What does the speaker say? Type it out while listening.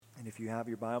And if you have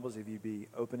your Bibles, if you'd be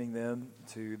opening them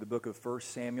to the book of 1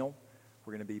 Samuel,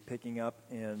 we're going to be picking up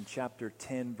in chapter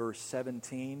 10, verse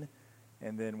 17,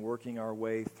 and then working our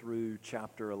way through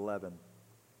chapter 11.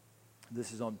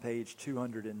 This is on page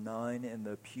 209 in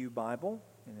the Pew Bible,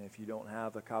 and if you don't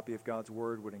have a copy of God's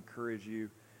Word, would encourage you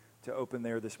to open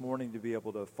there this morning to be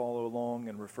able to follow along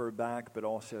and refer back, but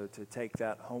also to take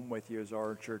that home with you as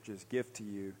our church's gift to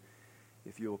you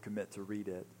if you will commit to read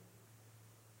it.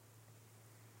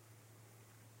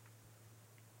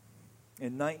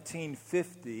 In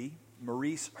 1950,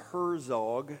 Maurice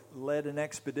Herzog led an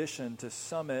expedition to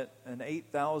summit an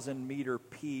 8,000-meter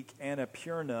peak,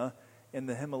 Annapurna, in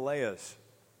the Himalayas.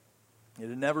 It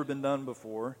had never been done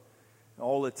before.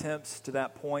 All attempts to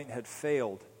that point had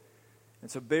failed. And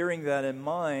so bearing that in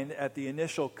mind, at the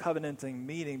initial covenanting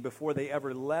meeting, before they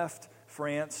ever left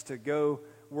France to go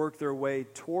work their way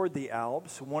toward the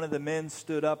Alps, one of the men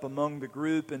stood up among the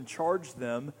group and charged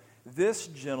them, "This,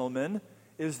 gentlemen,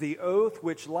 is the oath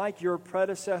which, like your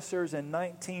predecessors in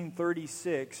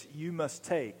 1936, you must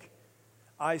take.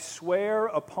 I swear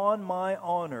upon my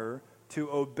honor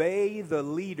to obey the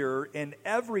leader in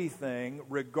everything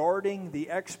regarding the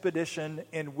expedition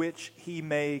in which he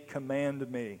may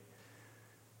command me."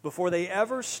 Before they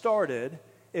ever started,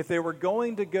 if they were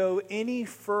going to go any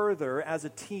further as a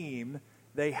team,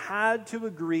 they had to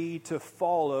agree to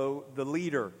follow the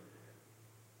leader.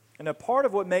 And a part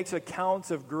of what makes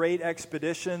accounts of great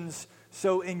expeditions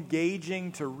so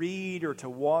engaging to read or to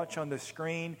watch on the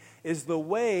screen is the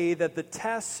way that the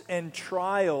tests and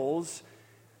trials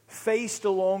faced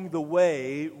along the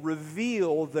way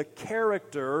reveal the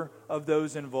character of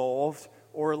those involved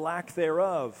or lack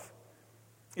thereof.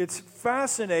 It's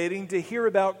fascinating to hear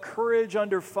about courage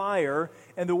under fire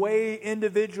and the way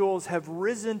individuals have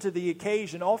risen to the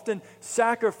occasion, often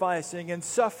sacrificing and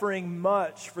suffering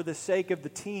much for the sake of the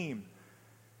team.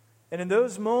 And in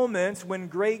those moments when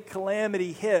great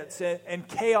calamity hits and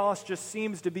chaos just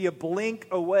seems to be a blink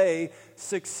away,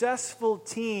 successful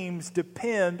teams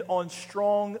depend on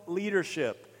strong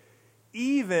leadership,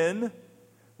 even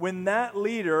when that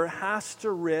leader has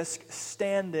to risk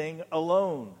standing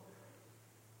alone.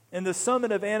 In the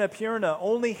summit of Annapurna,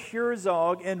 only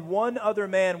Herzog and one other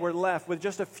man were left with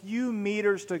just a few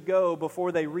meters to go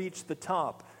before they reached the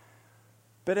top.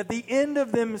 But at the end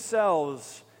of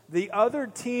themselves, the other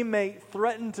teammate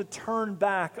threatened to turn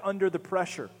back under the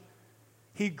pressure.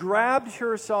 He grabbed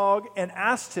Herzog and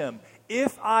asked him,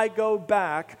 "If I go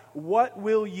back, what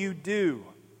will you do?"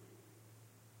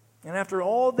 And after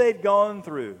all they'd gone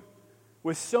through,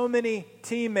 with so many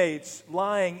teammates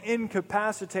lying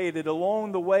incapacitated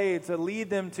along the way to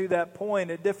lead them to that point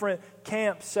at different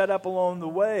camps set up along the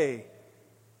way,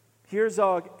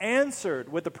 Herzog answered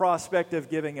with the prospect of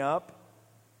giving up,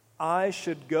 "I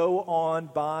should go on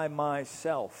by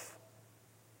myself."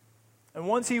 And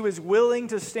once he was willing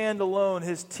to stand alone,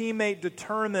 his teammate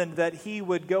determined that he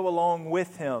would go along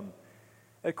with him.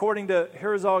 According to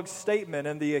Herzog's statement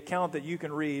in the account that you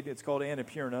can read, it's called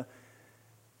Annapurna,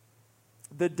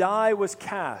 "The die was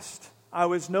cast. I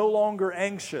was no longer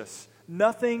anxious.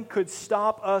 Nothing could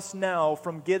stop us now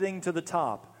from getting to the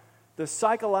top. The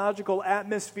psychological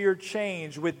atmosphere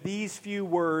changed with these few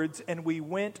words, and we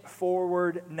went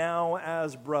forward now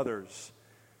as brothers."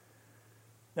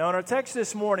 Now, in our text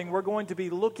this morning, we're going to be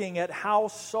looking at how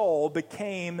Saul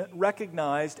became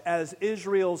recognized as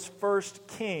Israel's first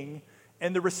king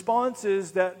and the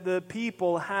responses that the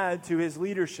people had to his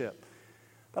leadership.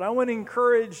 But I want to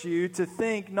encourage you to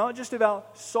think not just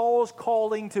about Saul's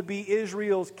calling to be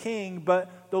Israel's king, but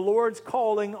the Lord's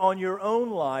calling on your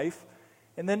own life,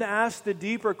 and then to ask the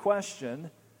deeper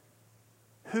question,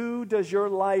 who does your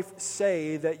life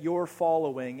say that you're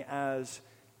following as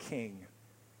king?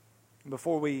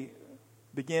 Before we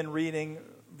begin reading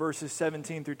verses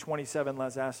 17 through 27,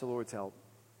 let's ask the Lord's help.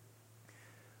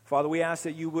 Father, we ask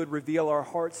that you would reveal our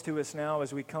hearts to us now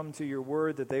as we come to your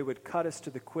word, that they would cut us to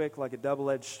the quick like a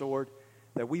double-edged sword,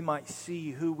 that we might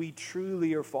see who we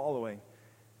truly are following.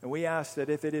 And we ask that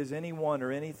if it is anyone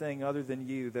or anything other than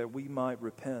you, that we might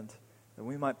repent, that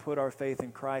we might put our faith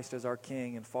in Christ as our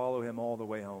King and follow him all the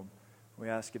way home. We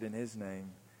ask it in his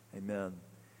name. Amen.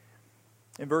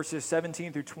 In verses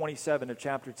 17 through 27 of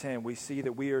chapter 10, we see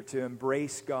that we are to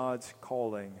embrace God's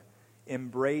calling.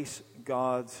 Embrace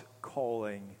God's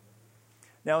calling.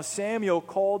 Now Samuel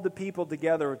called the people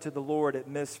together to the Lord at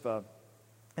Mizpah,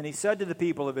 and he said to the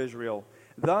people of Israel,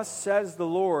 "Thus says the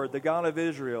Lord, the God of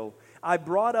Israel, I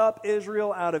brought up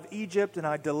Israel out of Egypt, and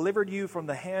I delivered you from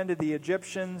the hand of the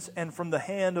Egyptians and from the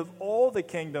hand of all the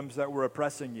kingdoms that were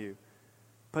oppressing you.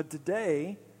 But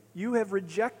today You have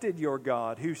rejected your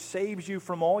God, who saves you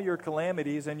from all your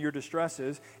calamities and your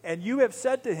distresses, and you have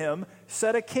said to him,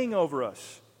 'Set a king over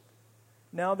us.'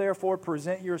 Now therefore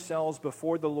present yourselves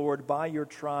before the Lord by your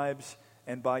tribes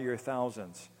and by your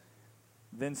thousands."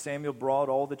 Then Samuel brought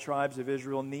all the tribes of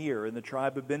Israel near, and the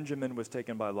tribe of Benjamin was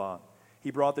taken by lot.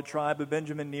 He brought the tribe of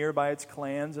Benjamin near by its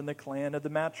clans, and the clan of the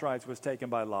Matrites was taken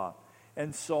by lot.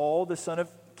 And Saul, the son of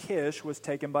Kish, was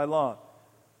taken by lot.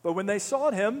 But when they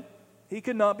sought him, he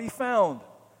could not be found.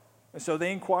 And so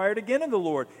they inquired again of the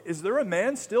Lord, "Is there a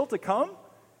man still to come?"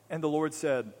 And the Lord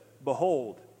said,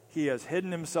 "Behold, he has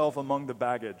hidden himself among the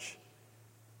baggage."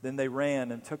 Then they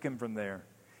ran and took him from there.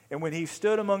 And when he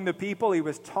stood among the people, he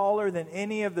was taller than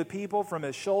any of the people from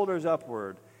his shoulders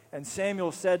upward. And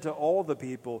Samuel said to all the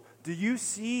people, "Do you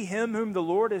see him whom the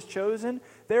Lord has chosen?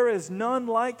 There is none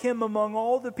like him among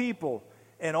all the people."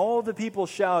 And all the people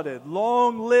shouted,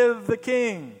 "Long live the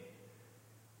king!"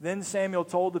 Then Samuel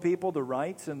told the people the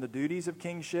rights and the duties of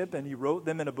kingship, and he wrote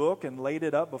them in a book and laid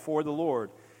it up before the Lord.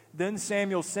 Then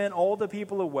Samuel sent all the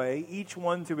people away, each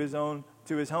one to his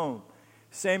home.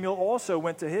 Samuel also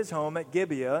went to his home at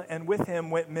Gibeah, and with him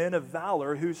went men of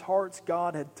valor whose hearts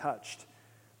God had touched.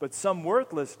 But some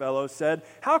worthless fellows said,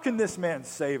 "How can this man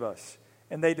save us?"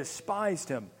 And they despised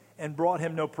him and brought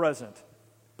him no present,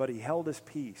 but he held his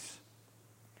peace.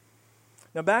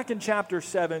 Now back in chapter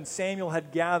 7, Samuel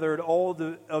had gathered all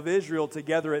of Israel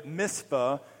together at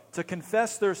Mizpah to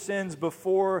confess their sins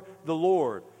before the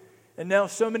Lord. And now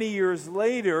so many years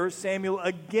later, Samuel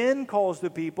again calls the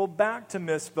people back to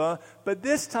Mizpah, but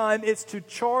this time it's to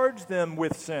charge them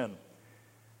with sin.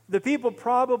 The people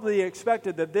probably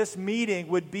expected that this meeting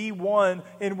would be one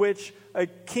in which a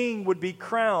king would be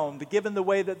crowned, given the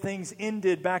way that things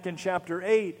ended back in chapter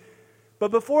 8.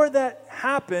 But before that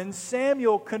happens,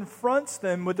 Samuel confronts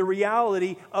them with the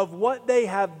reality of what they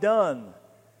have done.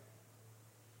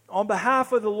 On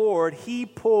behalf of the Lord, he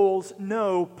pulls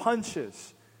no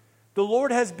punches. The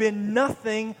Lord has been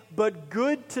nothing but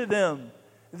good to them.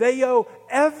 They owe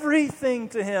everything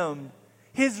to him.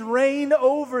 His reign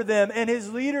over them and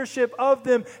his leadership of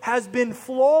them has been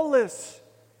flawless.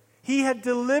 He had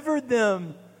delivered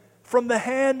them from the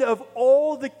hand of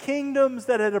all the kingdoms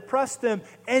that had oppressed them,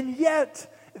 and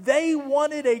yet they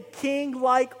wanted a king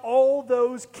like all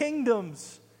those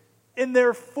kingdoms. In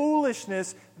their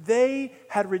foolishness, they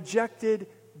had rejected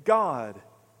God.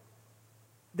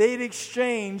 They had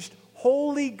exchanged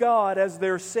holy God as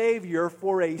their Savior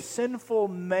for a sinful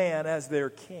man as their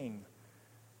king.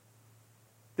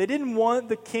 They didn't want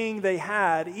the king they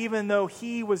had, even though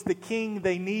he was the king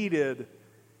they needed.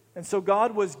 And so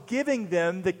God was giving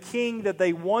them the king that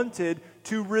they wanted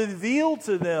to reveal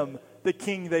to them the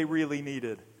king they really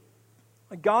needed.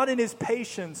 God, in his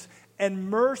patience and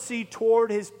mercy toward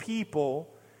his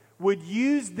people, would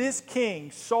use this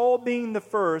king, Saul being the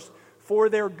first, for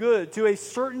their good to a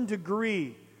certain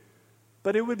degree.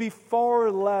 But it would be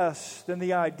far less than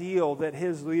the ideal that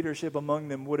his leadership among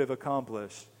them would have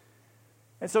accomplished.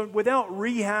 And so without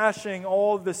rehashing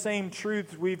all of the same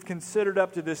truths we've considered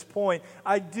up to this point,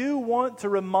 I do want to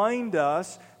remind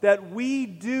us that we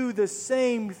do the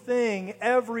same thing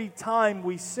every time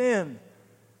we sin.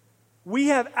 We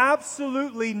have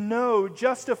absolutely no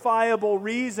justifiable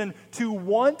reason to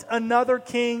want another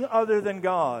king other than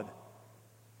God.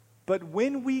 But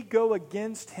when we go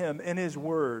against him and his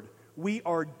word, we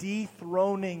are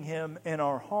dethroning him in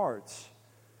our hearts.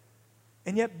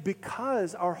 And yet,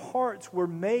 because our hearts were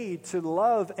made to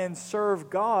love and serve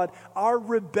God, our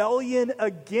rebellion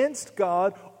against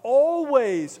God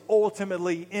always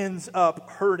ultimately ends up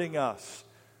hurting us.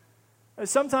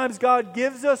 Sometimes God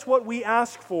gives us what we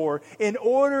ask for in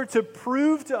order to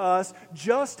prove to us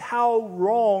just how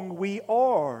wrong we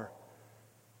are.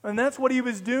 And that's what he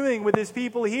was doing with his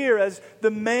people here as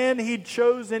the man he'd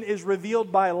chosen is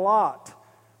revealed by Lot.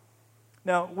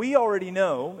 Now, we already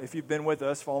know, if you've been with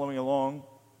us following along,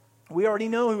 we already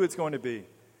know who it's going to be.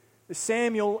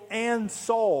 Samuel and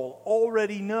Saul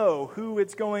already know who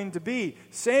it's going to be.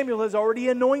 Samuel has already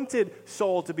anointed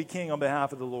Saul to be king on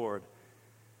behalf of the Lord.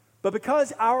 But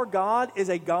because our God is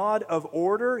a God of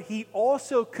order, he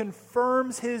also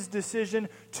confirms his decision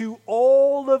to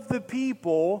all of the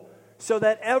people so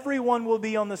that everyone will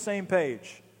be on the same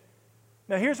page.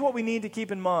 Now, here's what we need to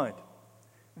keep in mind.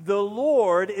 The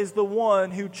Lord is the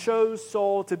one who chose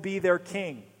Saul to be their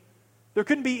king. There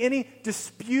couldn't be any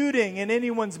disputing in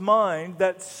anyone's mind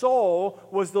that Saul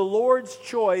was the Lord's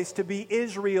choice to be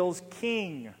Israel's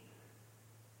king.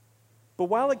 But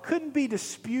while it couldn't be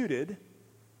disputed,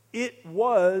 it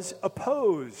was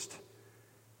opposed.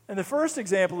 And the first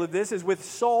example of this is with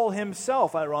Saul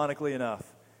himself, ironically enough.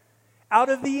 Out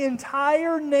of the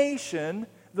entire nation,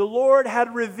 the Lord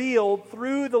had revealed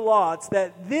through the lots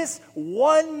that this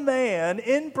one man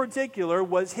in particular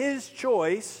was his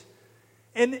choice,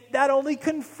 and that only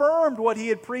confirmed what he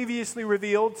had previously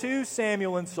revealed to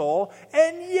Samuel and Saul.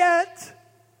 And yet,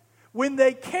 when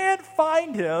they can't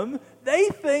find him, they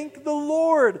think the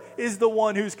Lord is the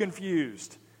one who's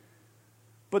confused.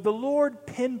 But the Lord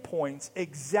pinpoints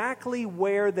exactly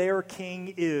where their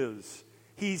king is.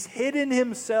 He's hidden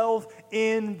himself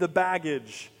in the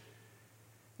baggage.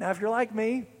 Now, if you're like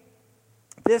me,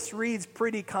 this reads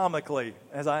pretty comically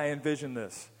as I envision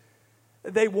this.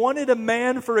 They wanted a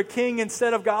man for a king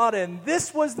instead of God, and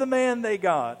this was the man they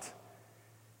got.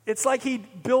 It's like he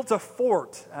built a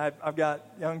fort. I've got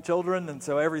young children, and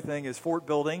so everything is fort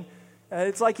building.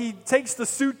 It's like he takes the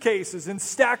suitcases and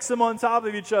stacks them on top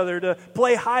of each other to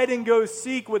play hide and go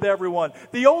seek with everyone.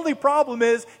 The only problem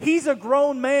is he's a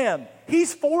grown man.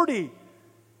 He's 40.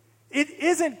 It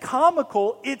isn't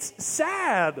comical, it's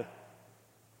sad.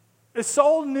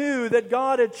 Saul knew that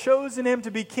God had chosen him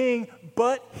to be king,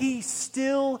 but he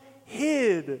still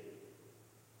hid.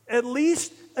 At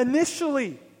least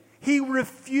initially, he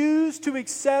refused to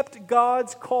accept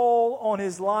God's call on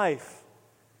his life.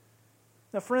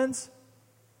 Now, friends,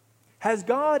 has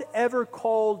God ever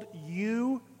called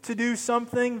you to do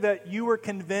something that you were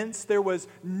convinced there was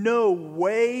no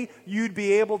way you'd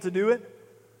be able to do it?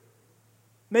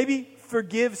 Maybe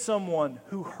forgive someone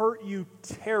who hurt you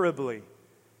terribly.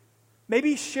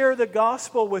 Maybe share the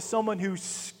gospel with someone who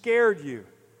scared you.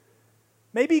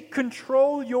 Maybe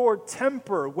control your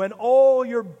temper when all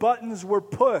your buttons were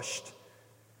pushed.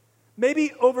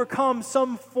 Maybe overcome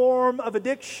some form of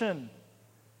addiction.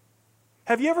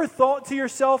 Have you ever thought to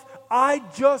yourself, I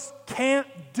just can't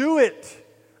do it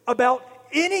about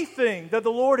anything that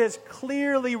the Lord has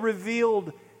clearly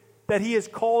revealed that He has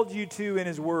called you to in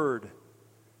His Word?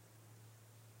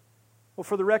 Well,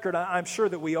 for the record, I'm sure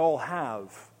that we all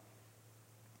have.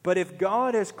 But if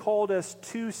God has called us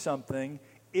to something,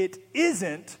 it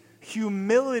isn't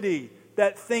humility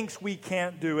that thinks we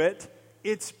can't do it.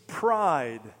 It's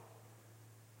pride.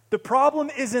 The problem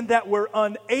isn't that we're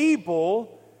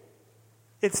unable.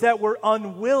 It's that we're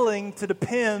unwilling to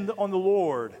depend on the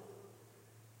Lord.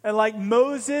 And like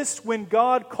Moses, when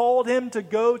God called him to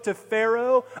go to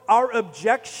Pharaoh, our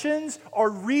objections are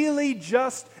really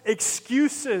just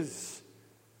excuses.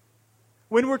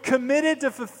 When we're committed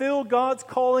to fulfill God's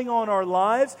calling on our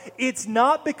lives, it's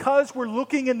not because we're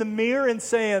looking in the mirror and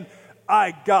saying,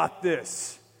 I got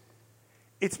this.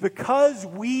 It's because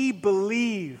we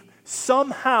believe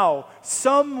somehow,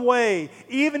 some way,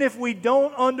 even if we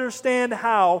don't understand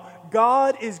how,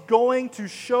 God is going to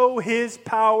show His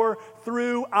power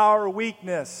through our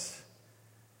weakness.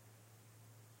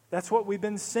 That's what we've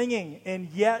been singing. And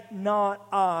yet not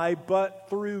I, but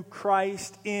through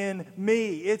Christ in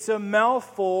me. It's a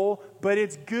mouthful, but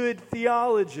it's good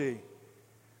theology.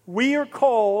 We are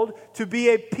called to be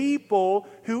a people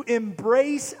who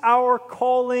embrace our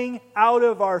calling out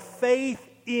of our faith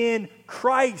in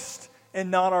Christ and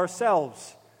not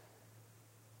ourselves.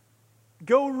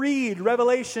 Go read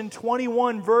Revelation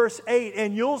 21 verse 8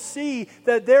 and you'll see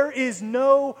that there is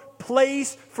no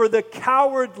place for the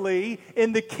cowardly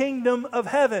in the kingdom of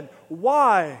heaven.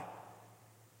 Why?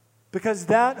 Because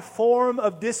that form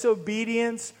of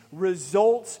disobedience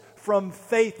results from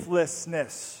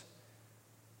faithlessness.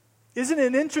 Isn't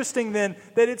it interesting then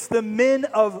that it's the men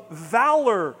of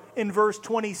valor in verse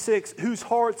 26 whose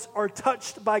hearts are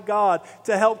touched by God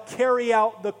to help carry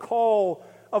out the call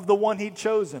of the one He'd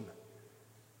chosen?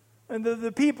 And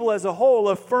the people as a whole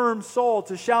affirmed Saul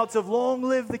to shouts of long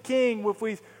live the king, which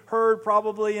we've heard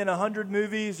probably in 100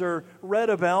 movies or read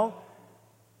about.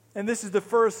 And this is the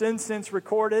first instance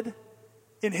recorded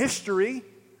in history.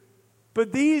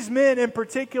 But these men in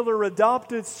particular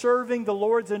adopted serving the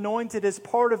Lord's anointed as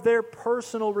part of their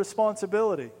personal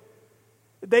responsibility.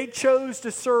 They chose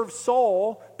to serve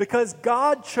Saul because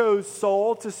God chose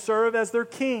Saul to serve as their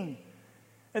king.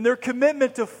 And their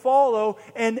commitment to follow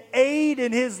and aid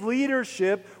in his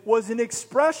leadership was an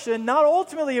expression not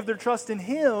ultimately of their trust in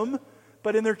him,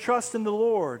 but in their trust in the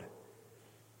Lord.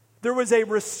 There was a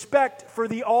respect for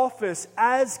the office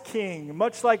as king,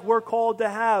 much like we're called to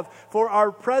have for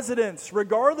our presidents,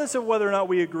 regardless of whether or not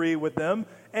we agree with them,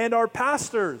 and our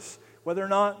pastors, whether or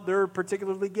not they're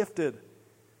particularly gifted.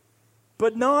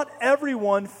 But not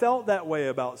everyone felt that way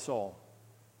about Saul.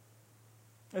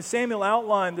 As Samuel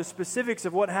outlined the specifics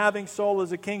of what having Saul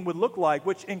as a king would look like,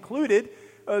 which included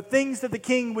things that the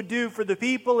king would do for the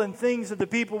people and things that the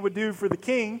people would do for the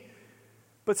king.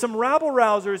 But some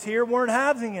rabble-rousers here weren't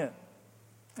having it.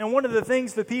 And one of the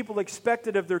things the people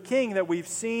expected of their king that we've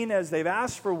seen as they've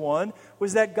asked for one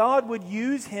was that God would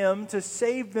use him to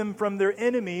save them from their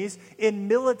enemies in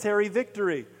military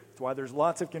victory. That's why there's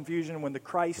lots of confusion when the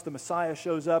Christ, the Messiah,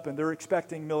 shows up and they're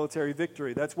expecting military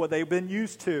victory. That's what they've been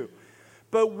used to.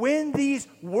 But when these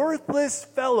worthless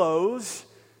fellows,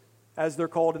 as they're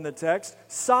called in the text,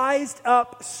 sized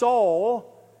up Saul,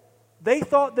 they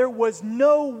thought there was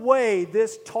no way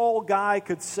this tall guy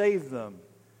could save them.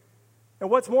 And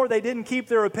what's more, they didn't keep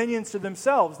their opinions to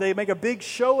themselves. They make a big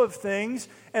show of things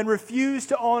and refuse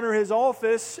to honor his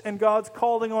office and God's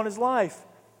calling on his life.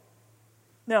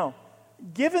 Now,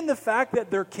 given the fact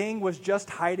that their king was just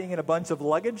hiding in a bunch of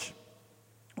luggage,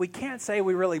 we can't say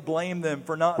we really blame them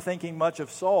for not thinking much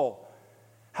of Saul.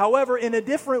 However, in a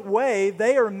different way,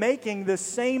 they are making the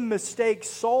same mistake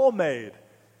Saul made.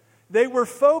 They were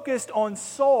focused on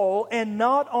Saul and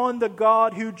not on the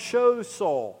God who chose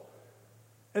Saul.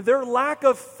 Their lack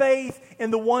of faith in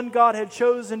the one God had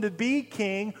chosen to be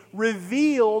king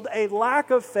revealed a lack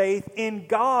of faith in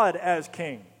God as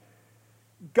king.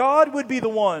 God would be the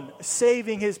one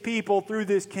saving his people through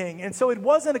this king. And so it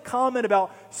wasn't a comment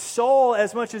about Saul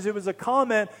as much as it was a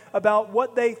comment about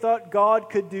what they thought God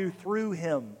could do through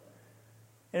him.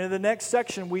 And in the next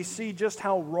section, we see just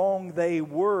how wrong they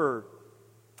were.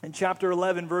 In chapter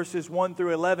 11, verses 1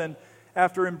 through 11,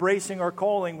 after embracing our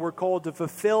calling, we're called to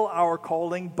fulfill our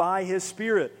calling by his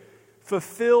Spirit.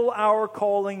 Fulfill our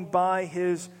calling by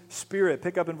his Spirit.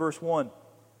 Pick up in verse 1.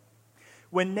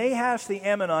 When Nahash the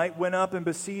Ammonite went up and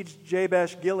besieged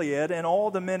Jabesh Gilead, and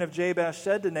all the men of Jabesh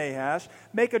said to Nahash,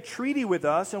 "Make a treaty with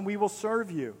us, and we will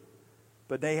serve you."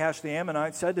 But Nahash the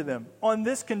Ammonite said to them, "On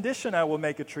this condition I will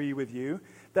make a treaty with you,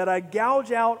 that I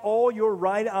gouge out all your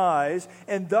right eyes,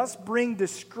 and thus bring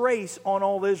disgrace on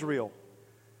all Israel."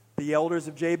 The elders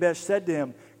of Jabesh said to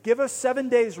him, "Give us 7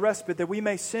 days' respite, that we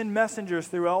may send messengers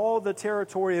through all the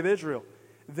territory of Israel.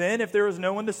 Then, if there is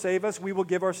no one to save us, we will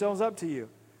give ourselves up to you."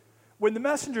 When the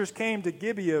messengers came to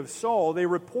Gibeah of Saul, they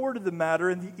reported the matter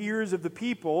in the ears of the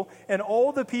people, and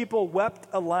all the people wept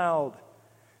aloud.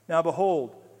 Now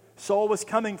behold, Saul was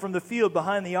coming from the field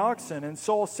behind the oxen, and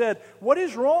Saul said, "What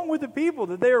is wrong with the people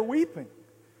that they are weeping?"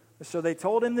 So they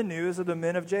told him the news of the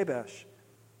men of Jabesh.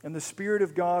 And the Spirit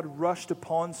of God rushed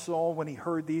upon Saul when he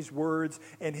heard these words,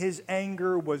 and his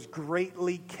anger was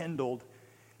greatly kindled.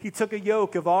 He took a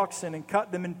yoke of oxen and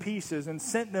cut them in pieces and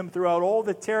sent them throughout all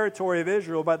the territory of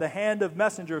Israel by the hand of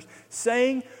messengers,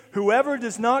 saying, "Whoever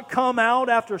does not come out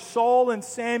after Saul and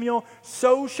Samuel,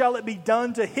 so shall it be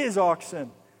done to his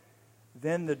oxen."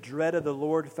 Then the dread of the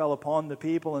Lord fell upon the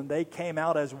people, and they came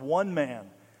out as one man.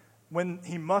 When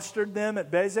he mustered them at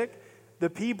Bezek,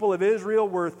 the people of Israel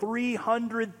were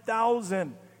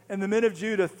 300,000, and the men of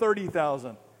Judah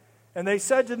 30,000. And they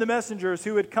said to the messengers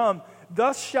who had come,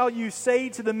 "Thus shall you say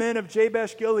to the men of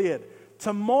Jabesh Gilead,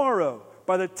 tomorrow,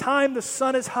 by the time the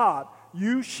sun is hot,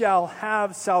 you shall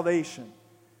have salvation."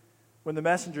 When the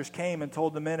messengers came and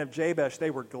told the men of Jabesh,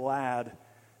 they were glad.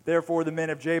 Therefore the men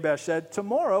of Jabesh said,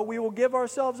 "Tomorrow we will give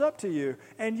ourselves up to you,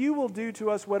 and you will do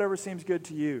to us whatever seems good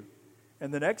to you."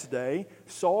 And the next day,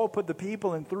 Saul put the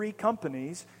people in 3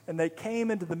 companies, and they came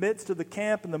into the midst of the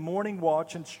camp in the morning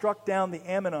watch and struck down the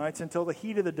Ammonites until the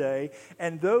heat of the day.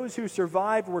 And those who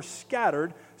survived were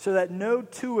scattered, so that no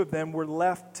 2 of them were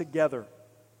left together.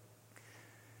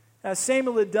 As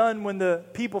Samuel had done when the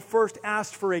people first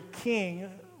asked for a king,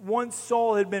 once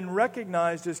Saul had been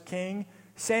recognized as king,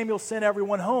 Samuel sent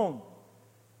everyone home.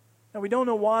 Now, we don't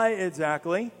know why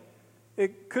exactly.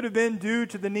 It could have been due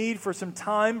to the need for some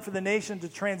time for the nation to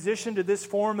transition to this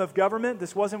form of government.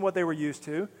 This wasn't what they were used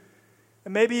to.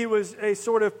 And maybe it was a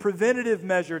sort of preventative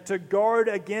measure to guard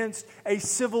against a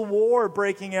civil war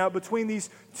breaking out between these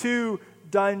 2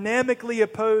 dynamically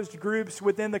opposed groups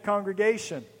within the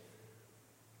congregation.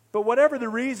 But whatever the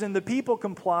reason, the people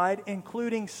complied,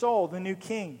 including Saul, the new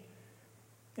king.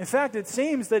 In fact, it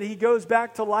seems that he goes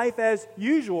back to life as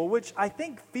usual, which I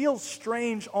think feels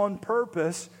strange on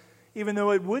purpose, even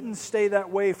though it wouldn't stay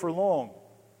that way for long.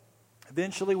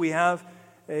 Eventually, we have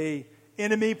an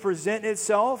enemy present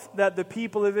itself that the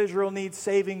people of Israel need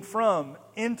saving from.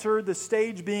 Enter the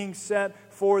stage being set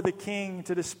for the king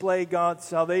to display God's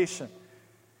salvation.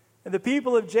 And the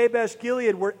people of Jabesh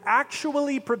Gilead were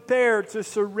actually prepared to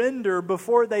surrender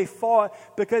before they fought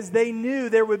because they knew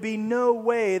there would be no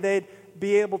way they'd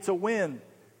be able to win.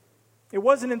 It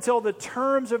wasn't until the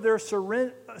terms of their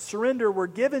surrender were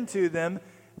given to them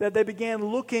that they began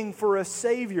looking for a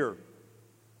Savior.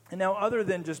 And now, other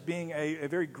than just being a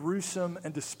very gruesome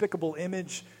and despicable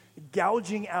image,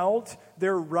 gouging out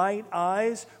their right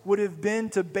eyes would have been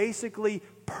to basically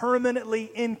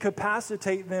permanently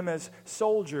incapacitate them as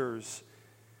soldiers.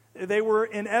 They were,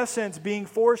 in essence, being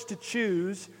forced to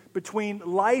choose between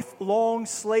lifelong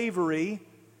slavery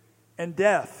and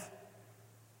death.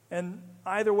 And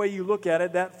either way you look at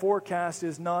it, that forecast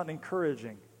is not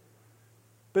encouraging.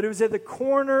 But it was at the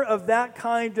corner of that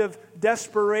kind of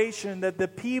desperation that the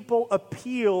people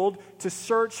appealed to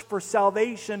search for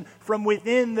salvation from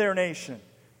within their nation.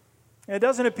 And it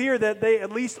doesn't appear that they,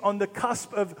 at least on the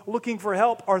cusp of looking for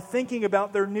help, are thinking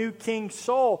about their new king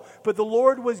Saul. But the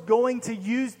Lord was going to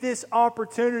use this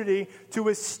opportunity to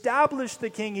establish the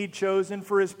king He'd chosen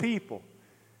for His people.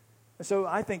 And so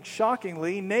I think,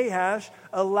 shockingly, Nahash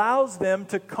allows them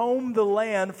to comb the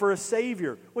land for a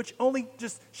savior, which only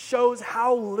just shows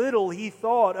how little he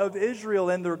thought of Israel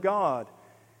and their God.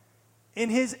 In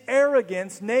his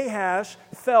arrogance, Nahash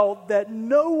felt that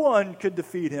no one could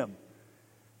defeat him.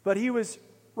 But he was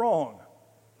wrong.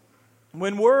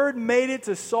 When word made it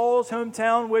to Saul's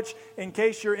hometown, which, in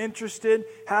case you're interested,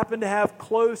 happened to have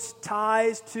close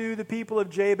ties to the people of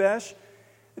Jabesh,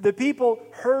 the people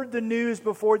heard the news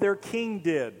before their king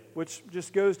did, which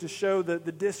just goes to show the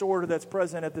disorder that's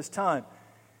present at this time.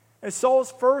 And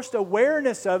Saul's first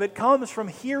awareness of it comes from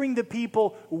hearing the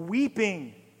people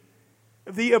weeping.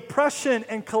 The oppression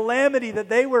and calamity that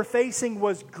they were facing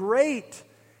was great.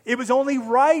 It was only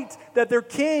right that their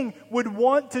king would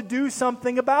want to do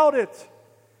something about it.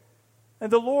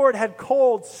 And the Lord had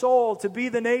called Saul to be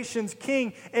the nation's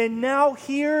king. And now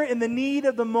here in the need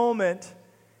of the moment,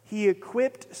 He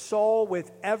equipped Saul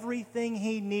with everything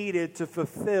he needed to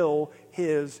fulfill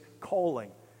his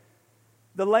calling.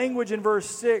 The language in verse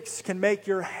 6 can make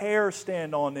your hair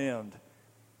stand on end.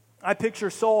 I picture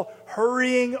Saul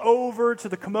hurrying over to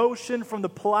the commotion from the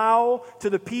plow to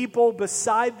the people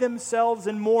beside themselves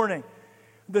in mourning.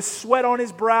 The sweat on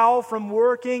his brow from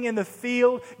working in the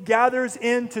field gathers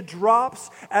into drops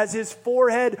as his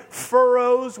forehead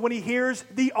furrows when he hears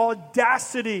the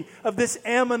audacity of this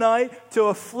Ammonite to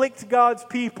afflict God's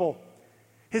people.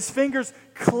 His fingers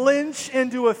clench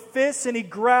into a fist and he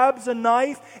grabs a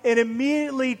knife and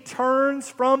immediately turns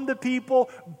from the people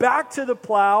back to the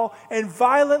plow and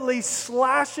violently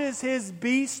slashes his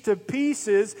beast to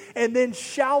pieces and then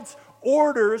shouts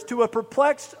orders to a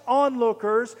perplexed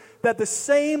onlookers that the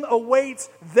same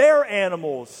awaits their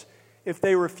animals if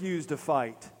they refuse to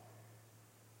fight.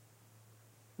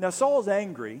 Now Saul's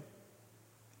angry,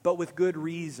 but with good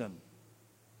reason.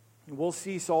 We'll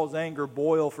see Saul's anger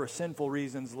boil for sinful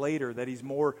reasons later that he's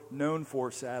more known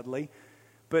for, sadly.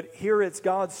 But here it's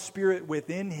God's Spirit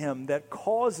within him that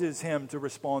causes him to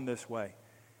respond this way.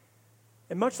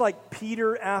 And much like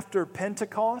Peter after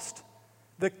Pentecost,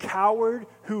 the coward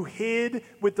who hid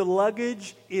with the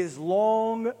luggage is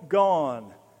long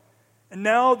gone. And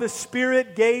now the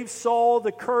Spirit gave Saul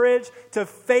the courage to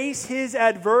face his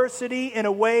adversity in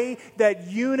a way that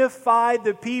unified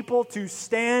the people to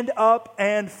stand up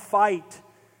and fight.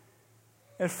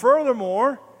 And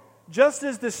furthermore, just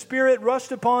as the Spirit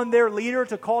rushed upon their leader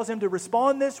to cause him to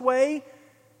respond this way,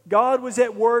 God was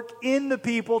at work in the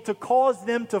people to cause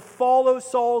them to follow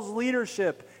Saul's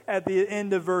leadership at the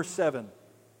end of verse 7.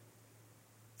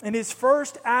 In his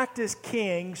first act as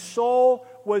king, Saul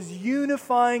was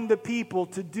unifying the people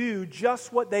to do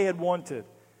just what they had wanted,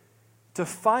 to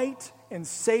fight and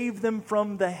save them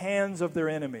from the hands of their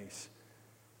enemies.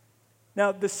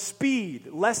 Now, the speed,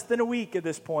 less than a week at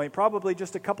this point, probably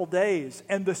just a couple days,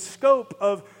 and the scope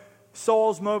of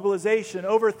Saul's mobilization,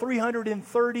 over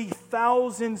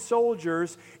 330,000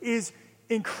 soldiers, is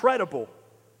incredible.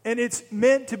 And it's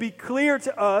meant to be clear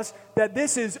to us that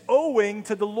this is owing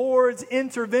to the Lord's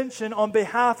intervention on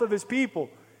behalf of His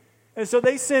people. And so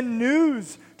they send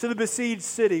news to the besieged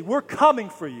city. We're coming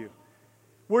for you.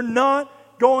 We're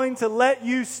not going to let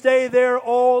you stay there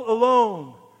all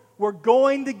alone. We're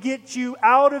going to get you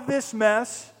out of this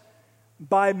mess.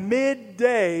 By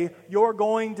midday, you're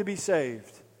going to be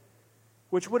saved.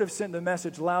 Which would have sent the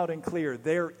message loud and clear.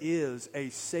 There is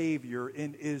a Savior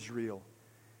in Israel.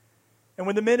 And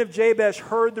when the men of Jabesh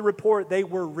heard the report, they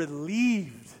were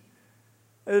relieved.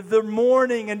 Their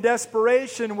mourning and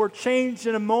desperation were changed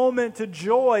in a moment to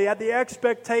joy at the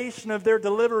expectation of their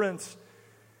deliverance.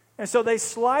 And so they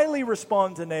slyly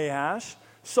respond to Nahash.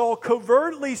 Saul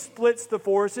covertly splits the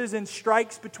forces and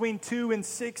strikes between 2 and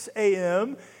 6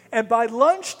 a.m. And by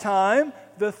lunchtime,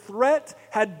 the threat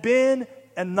had been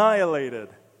annihilated.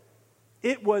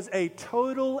 It was a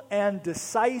total and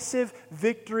decisive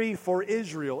victory for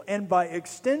Israel, and by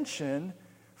extension,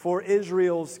 for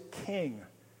Israel's king.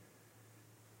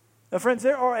 Now, friends,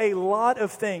 there are a lot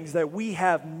of things that we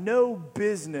have no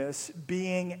business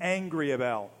being angry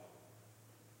about.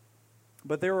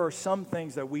 But there are some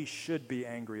things that we should be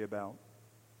angry about.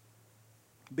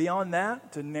 Beyond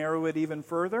that, to narrow it even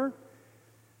further,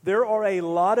 there are a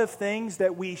lot of things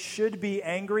that we should be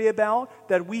angry about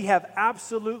that we have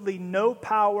absolutely no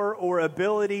power or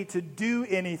ability to do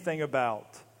anything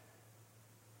about.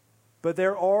 But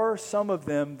there are some of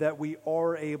them that we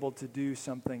are able to do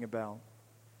something about.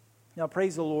 Now,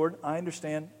 praise the Lord. I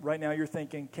understand right now you're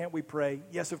thinking, can't we pray?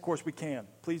 Yes, of course we can.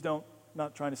 Please don't. I'm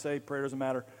not trying to say prayer doesn't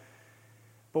matter.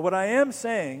 But what I am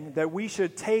saying, that we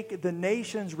should take the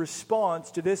nation's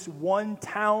response to this one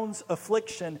town's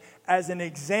affliction as an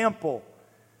example.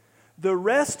 The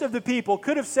rest of the people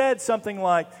could have said something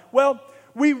like, well,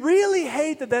 we really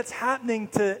hate that that's happening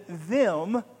to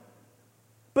them,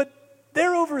 but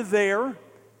they're over there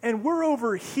and we're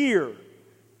over here,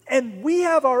 and we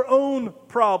have our own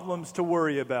problems to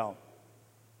worry about.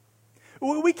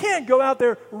 We can't go out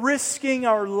there risking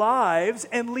our lives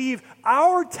and leave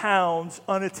our towns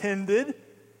unattended.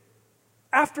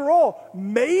 After all,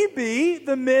 maybe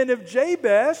the men of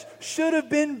Jabesh should have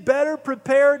been better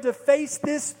prepared to face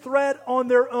this threat on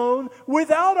their own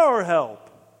without our help.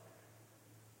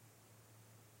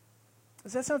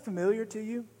 Does that sound familiar to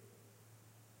you?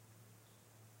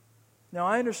 Now,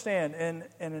 I understand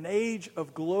in an age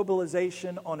of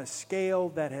globalization on a scale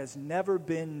that has never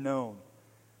been known,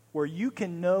 where you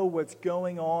can know what's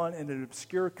going on in an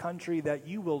obscure country that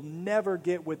you will never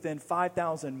get within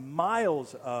 5,000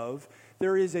 miles of,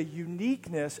 there is a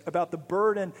uniqueness about the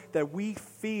burden that we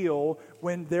feel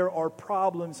when there are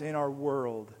problems in our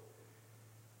world.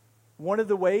 One of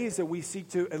the ways that we seek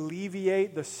to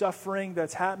alleviate the suffering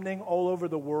that's happening all over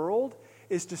the world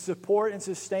is to support and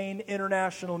sustain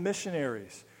international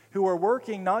missionaries who are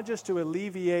working not just to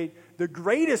alleviate the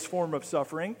greatest form of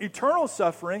suffering, eternal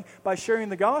suffering, by sharing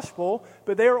the gospel,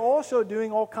 but they are also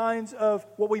doing all kinds of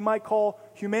what we might call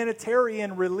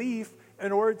humanitarian relief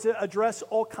in order to address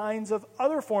all kinds of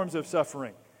other forms of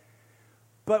suffering.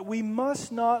 But we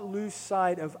must not lose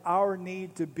sight of our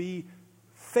need to be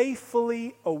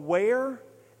faithfully aware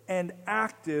and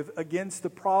active against the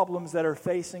problems that are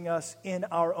facing us in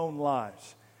our own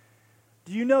lives.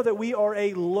 Do you know that we are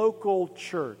a local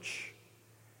church?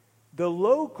 The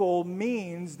local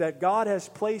means that God has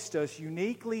placed us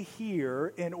uniquely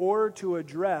here in order to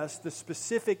address the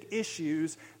specific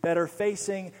issues that are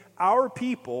facing our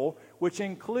people, which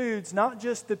includes not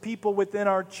just the people within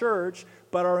our church,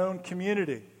 but our own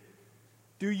community.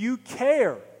 Do you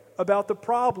care about the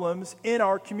problems in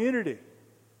our community?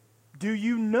 Do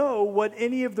you know what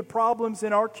any of the problems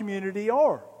in our community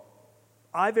are?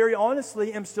 I very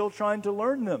honestly am still trying to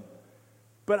learn them.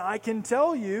 But I can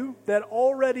tell you that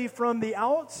already from the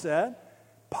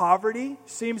outset, poverty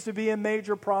seems to be a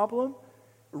major problem.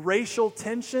 Racial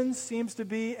tension seems to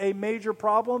be a major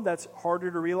problem. That's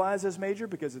harder to realize as major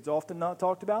because it's often not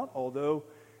talked about, although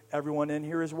everyone in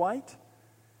here is white.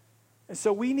 And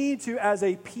so we need to, as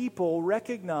a people,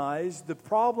 recognize the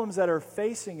problems that are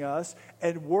facing us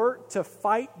and work to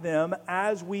fight them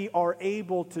as we are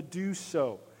able to do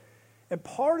so. And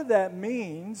part of that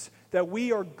means that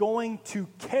we are going to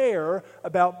care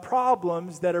about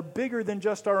problems that are bigger than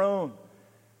just our own.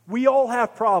 We all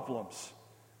have problems.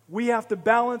 We have to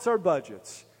balance our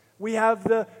budgets. We have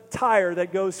the tire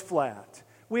that goes flat.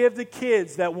 We have the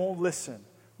kids that won't listen.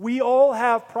 We all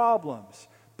have problems.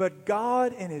 But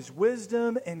God, in His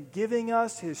wisdom and giving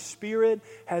us His Spirit,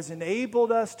 has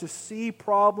enabled us to see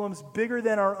problems bigger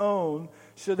than our own,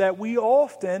 so that we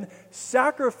often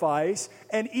sacrifice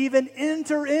and even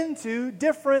enter into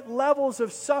different levels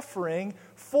of suffering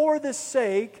for the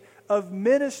sake of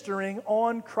ministering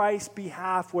on Christ's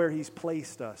behalf where He's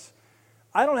placed us.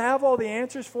 I don't have all the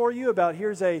answers for you about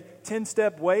here's a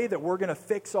 10-step way that we're going to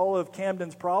fix all of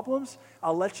Camden's problems.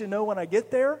 I'll let you know when I get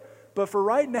there. But for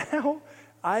right now,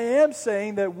 I am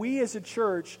saying that we as a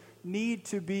church need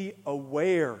to be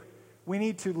aware. We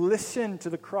need to listen to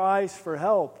the cries for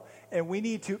help. And we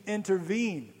need to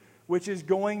intervene, which is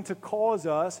going to cause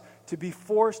us to be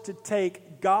forced to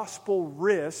take gospel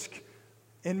risk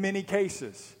in many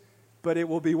cases. But it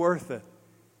will be worth it.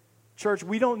 Church,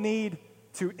 we don't need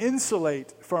to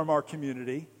insulate from our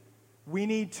community. We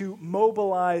need to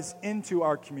mobilize into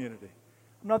our community.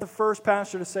 I'm not the first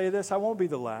pastor to say this. I won't be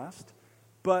the last.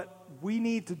 But we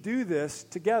need to do this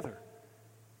together.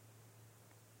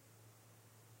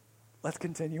 Let's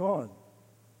continue on.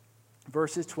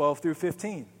 Verses 12 through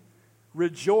 15.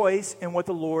 Rejoice in what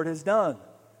the Lord has done.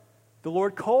 The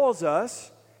Lord calls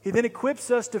us. He then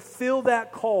equips us to fill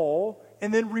that call.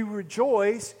 And then we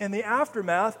rejoice in the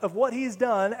aftermath of what He's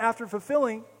done after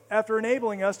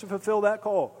enabling us to fulfill that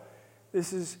call.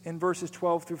 This is in verses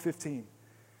 12 through 15.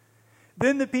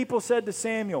 Then the people said to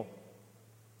Samuel,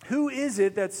 "Who is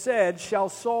it that said, 'Shall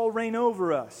Saul reign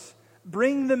over us?'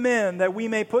 Bring the men that we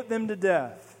may put them to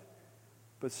death."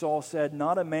 But Saul said,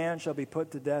 "Not a man shall be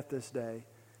put to death this day,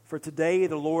 for today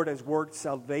the Lord has worked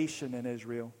salvation in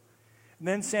Israel." And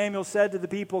then Samuel said to the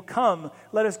people, "Come,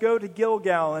 let us go to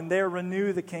Gilgal and there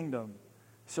renew the kingdom."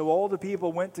 So all the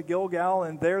people went to Gilgal,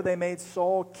 and there they made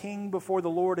Saul king before the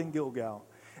Lord in Gilgal.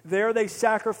 There they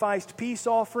sacrificed peace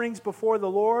offerings before the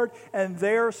Lord, and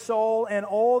there Saul and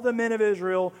all the men of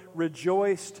Israel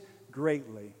rejoiced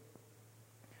greatly.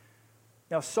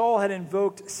 Now Saul had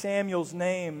invoked Samuel's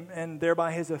name and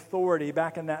thereby his authority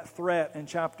back in that threat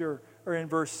in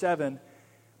verse 7.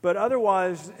 But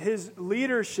otherwise, his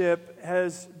leadership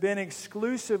has been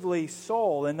exclusively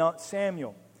Saul and not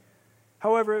Samuel.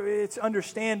 However, it's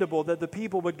understandable that the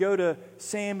people would go to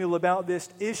Samuel about this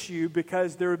issue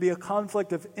because there would be a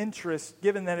conflict of interest,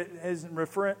 given that it is in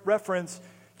reference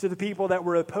to the people that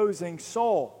were opposing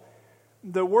Saul.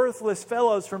 The worthless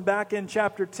fellows from back in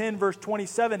chapter 10, verse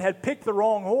 27, had picked the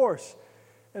wrong horse.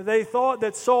 They thought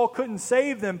that Saul couldn't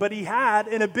save them, but he had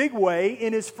in a big way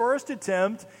in his first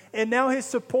attempt, and now his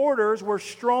supporters were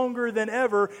stronger than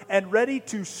ever and ready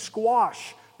to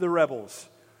squash the rebels.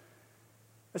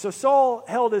 And so Saul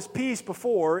held his peace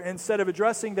before instead of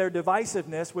addressing their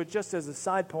divisiveness, which, just as a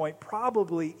side point,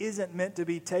 probably isn't meant to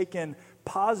be taken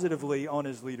positively on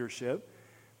his leadership.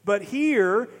 But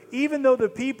here, even though the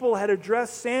people had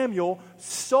addressed Samuel,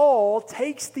 Saul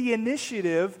takes the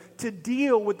initiative to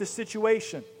deal with the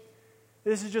situation.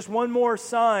 This is just one more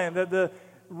sign that the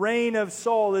reign of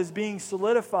Saul is being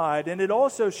solidified, and it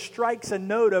also strikes a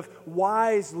note of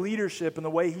wise leadership in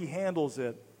the way he handles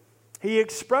it. He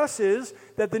expresses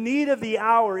that the need of the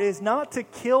hour is not to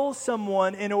kill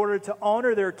someone in order to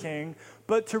honor their king,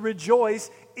 but to rejoice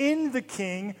in the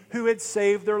king who had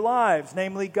saved their lives,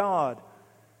 namely God.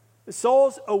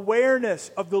 Saul's awareness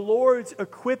of the Lord's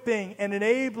equipping and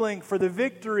enabling for the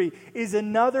victory is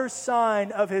another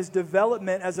sign of his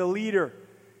development as a leader.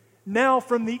 Now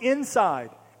from the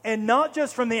inside, and not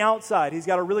just from the outside, he's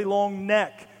got a really long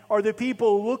neck, are the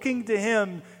people looking to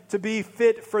him to be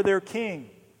fit for their king.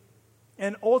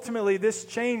 And ultimately, this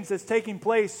change that's taking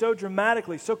place so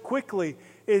dramatically, so quickly,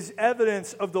 is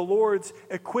evidence of the Lord's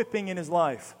equipping in his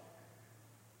life.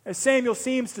 As Samuel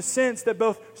seems to sense that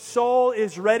both Saul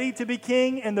is ready to be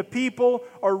king and the people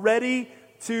are ready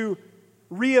to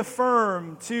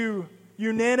reaffirm, to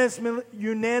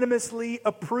unanimously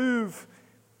approve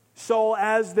Saul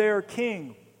as their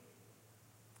king.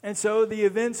 And so the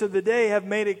events of the day have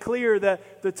made it clear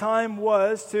that the time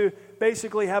was to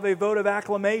basically have a vote of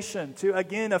acclamation to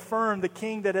again affirm the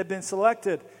king that had been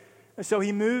selected. And so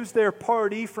he moves their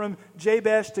party from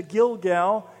Jabesh to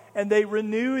Gilgal, and they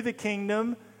renew the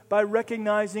kingdom by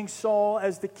recognizing Saul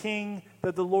as the king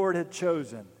that the Lord had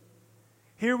chosen.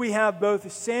 Here we have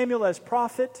both Samuel as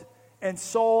prophet and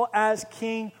Saul as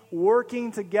king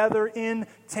working together in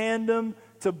tandem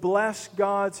to bless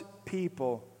God's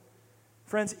people.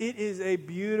 Friends, it is a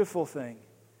beautiful thing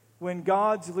when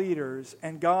God's leaders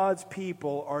and God's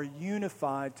people are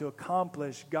unified to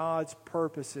accomplish God's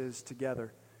purposes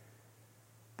together.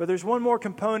 But there's one more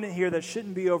component here that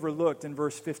shouldn't be overlooked in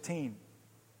verse 15.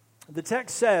 The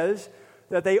text says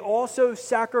that they also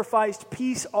sacrificed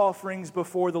peace offerings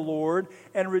before the Lord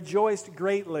and rejoiced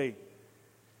greatly.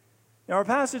 Now, our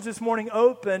passage this morning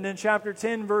opened in chapter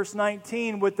 10, verse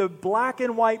 19, with the black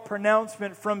and white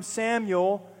pronouncement from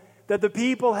Samuel that the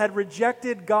people had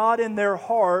rejected God in their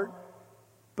heart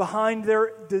behind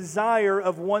their desire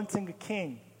of wanting a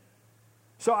king.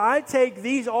 So I take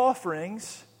these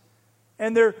offerings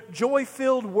and their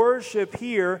joy-filled worship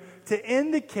here to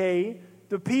indicate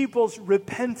the people's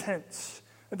repentance,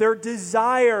 their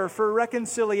desire for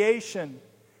reconciliation.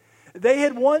 They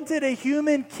had wanted a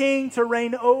human king to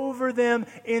reign over them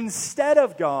instead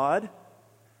of God,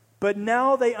 but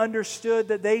now they understood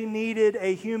that they needed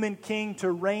a human king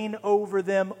to reign over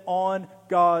them on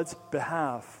God's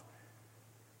behalf.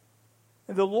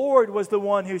 And the Lord was the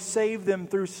one who saved them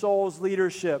through Saul's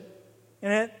leadership.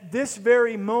 And at this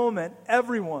very moment,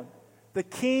 everyone, the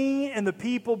king and the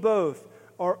people both,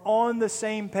 are on the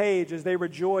same page as they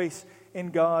rejoice in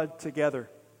God together.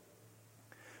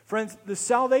 Friends, the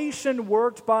salvation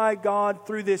worked by God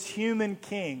through this human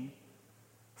king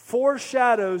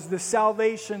foreshadows the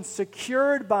salvation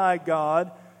secured by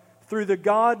God through the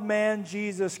God-man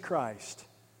Jesus Christ.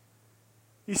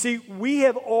 You see, we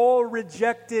have all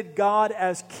rejected God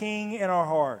as king in our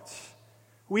hearts.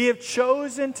 We have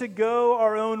chosen to go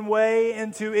our own way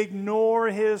and to ignore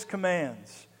his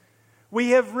commands.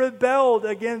 We have rebelled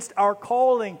against our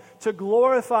calling to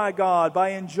glorify God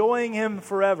by enjoying him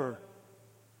forever.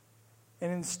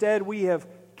 And instead, we have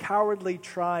cowardly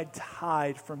tried to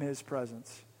hide from his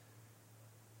presence.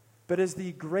 But as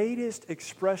the greatest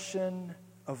expression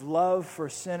of love for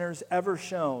sinners ever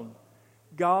shown,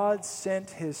 God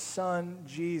sent His Son,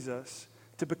 Jesus,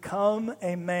 to become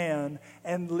a man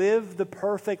and live the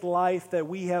perfect life that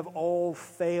we have all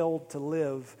failed to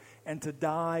live, and to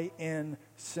die in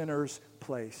sinners'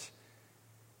 place.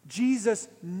 Jesus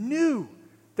knew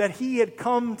that He had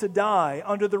come to die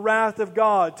under the wrath of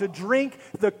God, to drink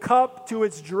the cup to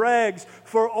its dregs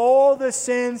for all the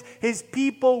sins His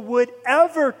people would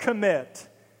ever commit.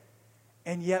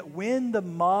 And yet when the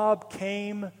mob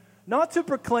came, not to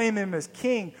proclaim Him as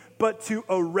king, but to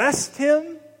arrest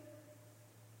Him,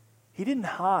 He didn't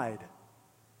hide.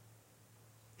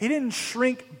 He didn't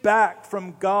shrink back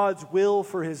from God's will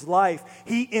for His life.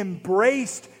 He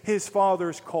embraced His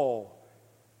Father's call,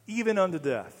 even unto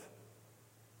death.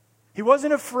 He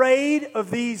wasn't afraid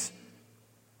of these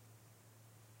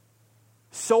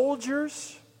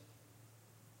soldiers.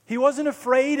 He wasn't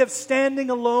afraid of standing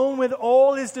alone when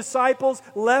all His disciples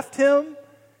left Him.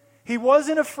 He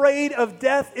wasn't afraid of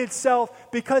death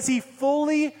itself because He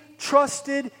fully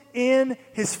trusted in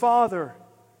His Father.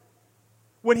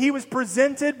 When He was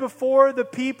presented before the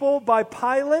people by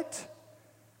Pilate,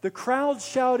 the crowd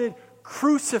shouted,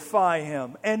 "Crucify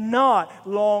Him," and not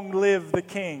 "Long live the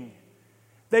King."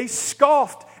 They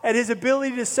scoffed at His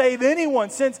ability to save anyone,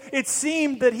 since it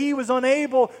seemed that He was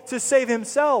unable to save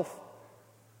Himself.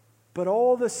 But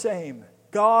all the same,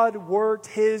 God worked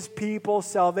His people's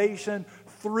salvation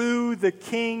through the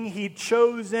King He'd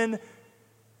chosen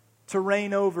to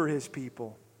reign over His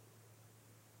people.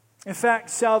 In fact,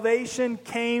 salvation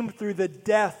came through the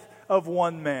death of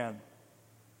one man.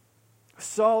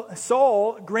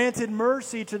 Saul granted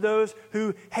mercy to those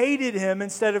who hated him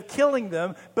instead of killing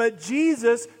them, but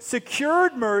Jesus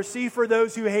secured mercy for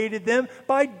those who hated them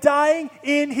by dying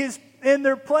in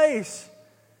their place.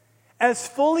 As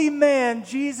fully man,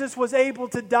 Jesus was able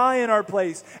to die in our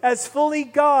place. As fully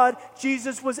God,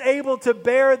 Jesus was able to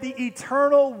bear the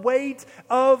eternal weight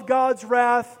of God's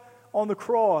wrath on the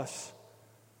cross.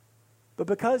 But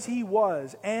because He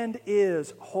was and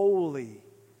is holy,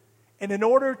 and in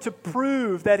order to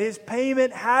prove that His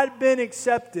payment had been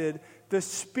accepted, the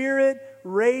Spirit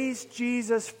raised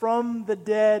Jesus from the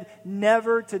dead,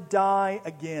 never to die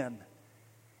again.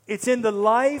 It's in the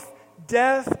life,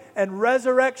 death, and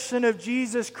resurrection of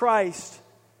Jesus Christ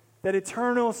that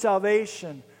eternal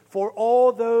salvation for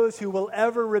all those who will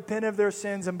ever repent of their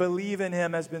sins and believe in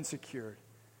Him has been secured.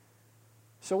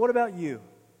 So what about you?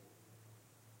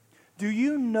 Do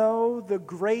you know the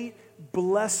great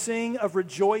blessing of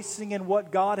rejoicing in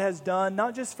what God has done,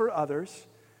 not just for others,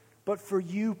 but for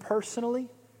you personally?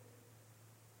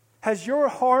 Has your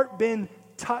heart been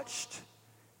touched,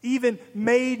 even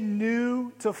made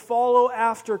new to follow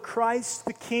after Christ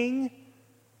the King?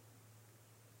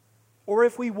 Or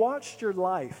if we watched your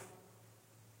life,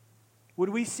 would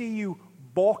we see you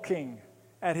balking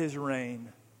at His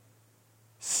reign,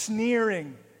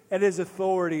 sneering at His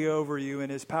authority over you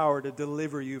and His power to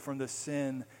deliver you from the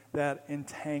sin that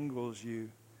entangles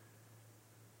you?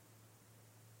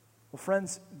 Well,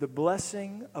 friends, the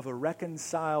blessing of a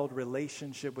reconciled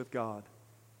relationship with God,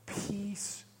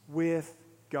 peace with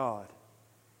God,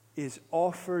 is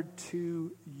offered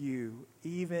to you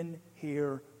even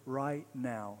here right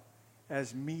now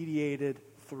as mediated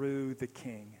through the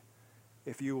King,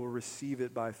 if you will receive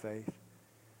it by faith.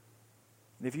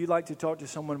 And if you'd like to talk to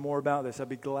someone more about this, I'd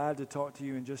be glad to talk to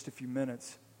you in just a few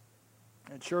minutes.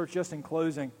 And church, just in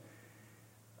closing,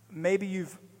 maybe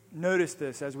you've noticed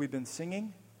this as we've been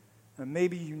singing, and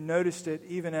maybe you noticed it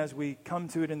even as we come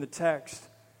to it in the text,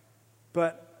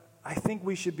 but I think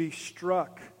we should be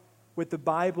struck with the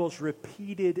Bible's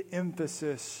repeated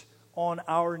emphasis on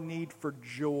our need for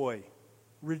joy,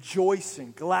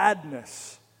 rejoicing,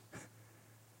 gladness.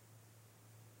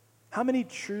 How many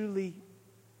truly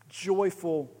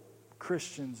joyful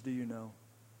Christians do you know?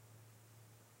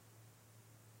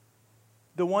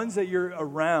 The ones that you're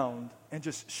around and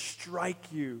just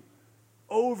strike you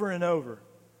over and over.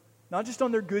 Not just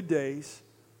on their good days,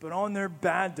 but on their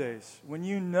bad days, when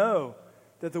you know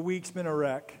that the week's been a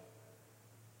wreck.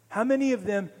 How many of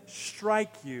them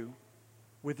strike you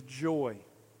with joy?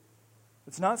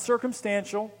 It's not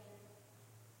circumstantial,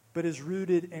 but is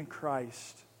rooted in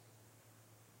Christ.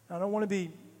 I don't want to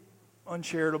be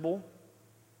uncharitable,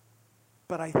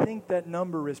 but I think that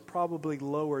number is probably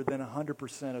lower than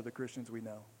 100% of the Christians we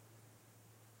know.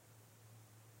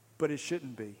 But it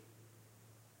shouldn't be.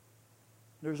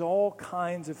 There's all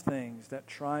kinds of things that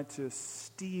try to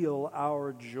steal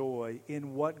our joy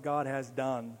in what God has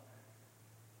done.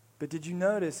 But did you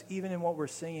notice, even in what we're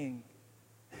singing,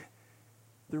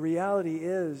 the reality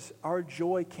is our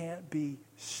joy can't be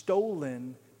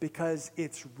stolen because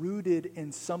it's rooted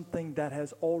in something that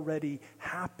has already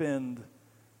happened.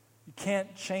 You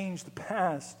can't change the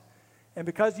past. And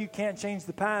because you can't change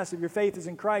the past, if your faith is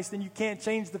in Christ, then you can't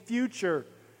change the future.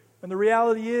 And the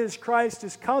reality is Christ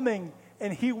is coming,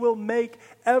 and He will make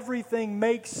everything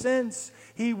make sense.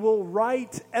 He will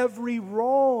right every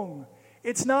wrong.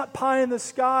 It's not pie in the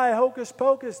sky, hocus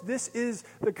pocus. This is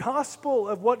the gospel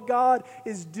of what God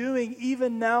is doing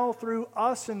even now through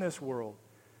us in this world.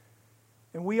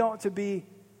 And we ought to be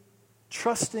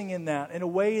trusting in that in a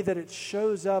way that it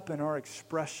shows up in our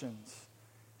expressions,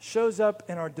 shows up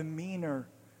in our demeanor,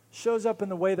 shows up in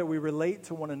the way that we relate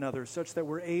to one another, such that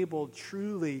we're able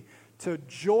truly to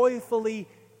joyfully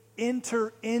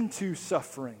enter into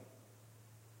suffering.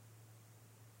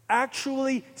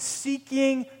 Actually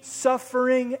seeking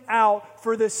suffering out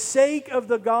for the sake of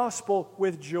the gospel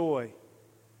with joy.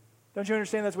 Don't you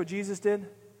understand that's what Jesus did?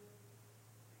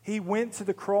 He went to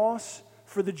the cross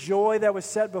for the joy that was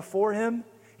set before Him.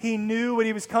 He knew what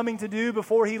He was coming to do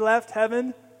before He left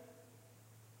heaven.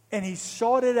 And He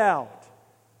sought it out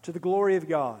to the glory of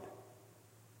God.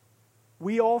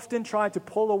 We often try to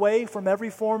pull away from every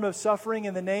form of suffering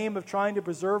in the name of trying to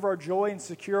preserve our joy and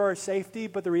secure our safety.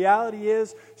 But the reality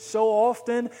is, so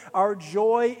often our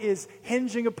joy is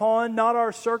hinging upon not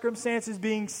our circumstances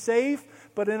being safe,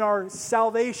 but in our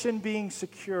salvation being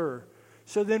secure.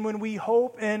 So then when we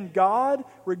hope in God,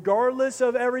 regardless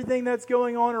of everything that's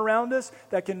going on around us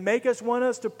that can make us want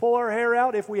us to pull our hair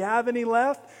out if we have any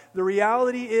left, the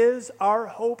reality is our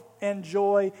hope and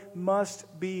joy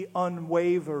must be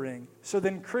unwavering. So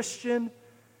then, Christian,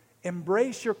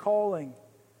 embrace your calling.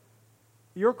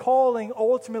 Your calling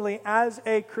ultimately as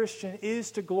a Christian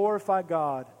is to glorify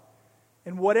God.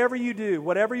 And whatever you do,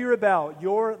 whatever you're about,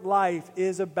 your life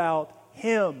is about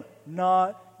Him,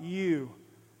 not you.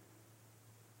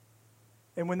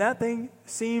 And when that thing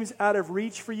seems out of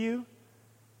reach for you,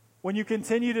 when you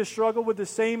continue to struggle with the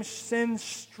same sin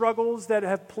struggles that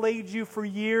have plagued you for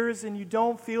years and you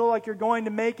don't feel like you're going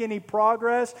to make any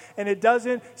progress and it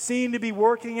doesn't seem to be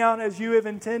working out as you have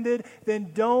intended,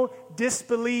 then don't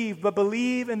disbelieve, but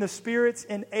believe in the Spirit's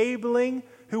enabling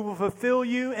who will fulfill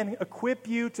you and equip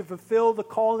you to fulfill the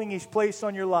calling He's placed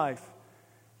on your life.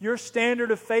 Your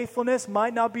standard of faithfulness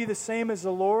might not be the same as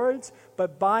the Lord's,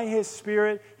 but by His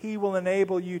Spirit, He will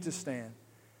enable you to stand.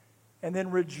 And then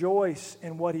rejoice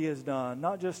in what He has done,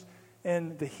 not just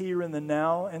in the here and the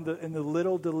now, and in the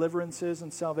little deliverances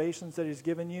and salvations that He's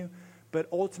given you, but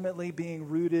ultimately being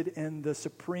rooted in the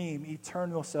supreme,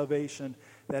 eternal salvation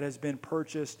that has been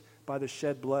purchased by the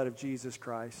shed blood of Jesus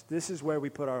Christ. This is where we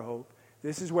put our hope.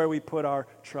 This is where we put our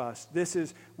trust. This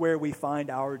is where we find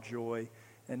our joy,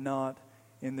 and not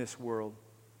in this world.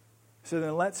 So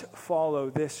then let's follow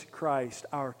this Christ,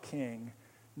 our King,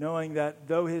 knowing that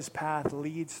though His path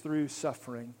leads through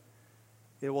suffering,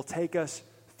 it will take us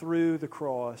through the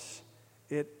cross.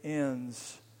 It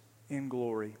ends in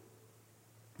glory.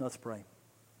 Let's pray.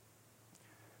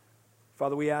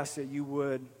 Father, we ask that You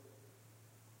would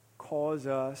cause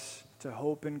us to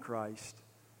hope in Christ,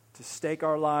 to stake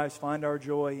our lives, find our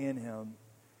joy in Him,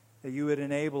 that You would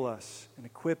enable us and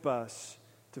equip us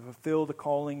to fulfill the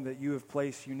calling that You have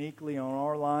placed uniquely on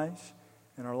our lives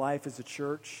and our life as a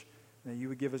church, and that You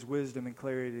would give us wisdom and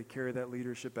clarity to carry that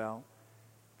leadership out.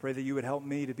 Pray that You would help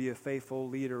me to be a faithful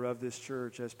leader of this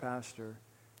church as pastor,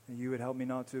 and You would help me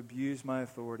not to abuse my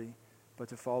authority, but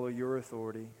to follow Your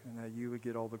authority, and that You would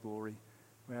get all the glory.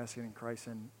 We ask it in Christ's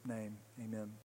name. Amen.